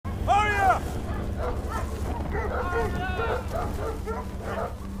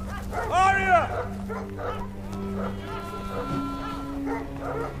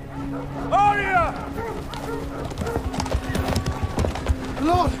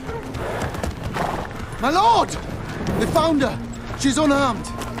My lord! They found her! She's unarmed.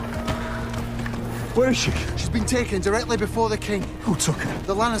 Where is she? She's been taken directly before the king. Who took her?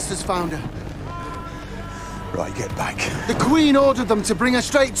 The Lannisters found her. Right, get back. The Queen ordered them to bring her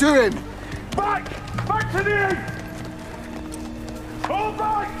straight to him. Back! Back to the inn! All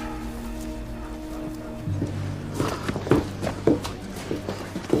back!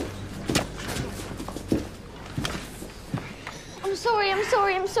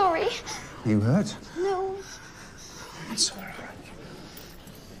 I'm sorry. You hurt? No. It's all right.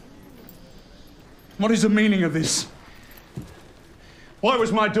 What is the meaning of this? Why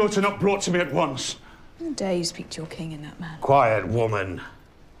was my daughter not brought to me at once? How dare you speak to your king in that manner? Quiet, woman.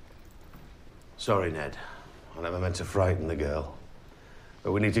 Sorry, Ned. I never meant to frighten the girl.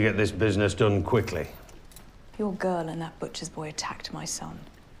 But we need to get this business done quickly. Your girl and that butcher's boy attacked my son.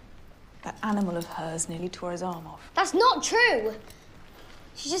 That animal of hers nearly tore his arm off. That's not true.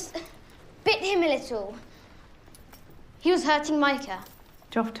 She just bit him a little. He was hurting Micah.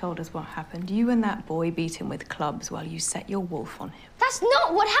 Joff told us what happened. You and that boy beat him with clubs while you set your wolf on him. That's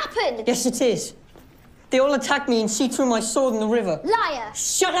not what happened! Yes, it is. They all attacked me and she threw my sword in the river. Liar!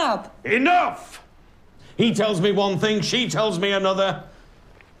 Shut up! Enough! He tells me one thing, she tells me another.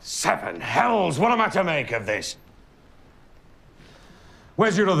 7 hells, what am I to make of this?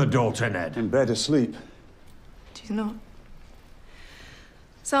 Where's your other daughter, Ned? In bed asleep. She's not.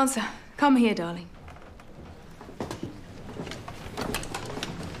 Sansa, come here, darling.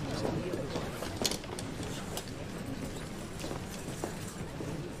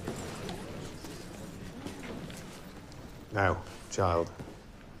 Now, child,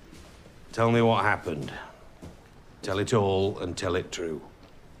 tell me what happened. Tell it all and tell it true.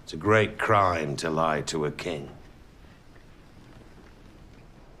 It's a great crime to lie to a king.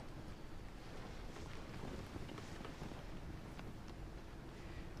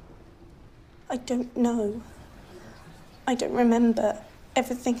 I don't know. I don't remember.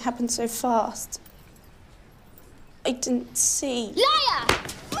 Everything happened so fast. I didn't see. Liar!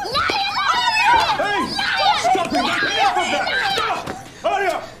 Liar! Hey! Stop it! Enough of that! Stop!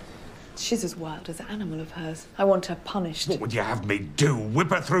 Arya! She's as wild as that animal of hers. I want her punished. What would you have me do?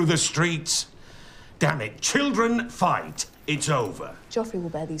 Whip her through the streets? Damn it, children fight. It's over. Joffrey will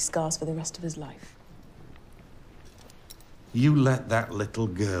bear these scars for the rest of his life. You let that little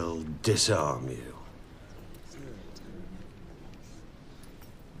girl disarm you.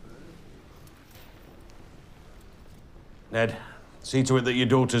 Ned, see to it that your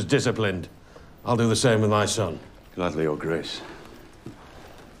daughter's disciplined. I'll do the same with my son. Gladly, Your Grace.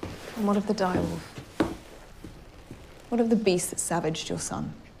 And what of the direwolf? What of the beast that savaged your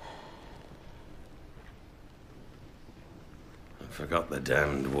son? I forgot the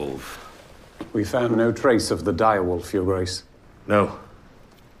damned wolf. We found no trace of the direwolf, Your Grace. No.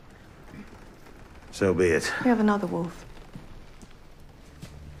 So be it. We have another wolf.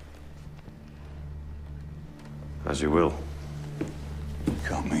 As you will. You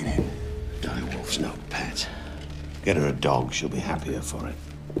can't mean it. Direwolf's no pet. Get her a dog, she'll be happier for it.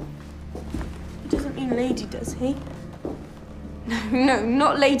 Doesn't mean Lady, does he? No,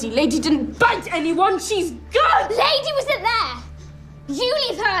 not Lady. Lady didn't bite anyone. She's good! Lady wasn't there! You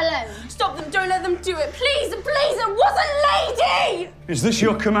leave her alone! Stop them. Don't let them do it. Please, please, it wasn't Lady! Is this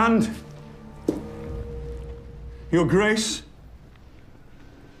your command? Your Grace?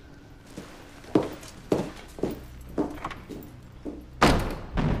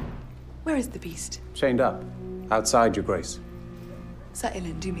 Where is the beast? Chained up. Outside, Your Grace. Sir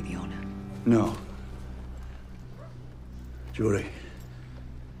Ilan, do me the honor. No. Jury.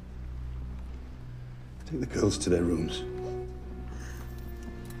 Take the girls to their rooms.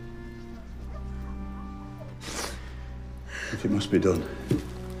 If it must be done,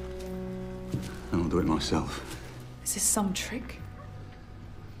 I'll do it myself. Is this some trick?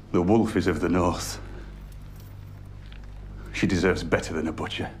 The wolf is of the north. She deserves better than a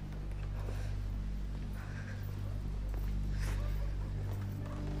butcher.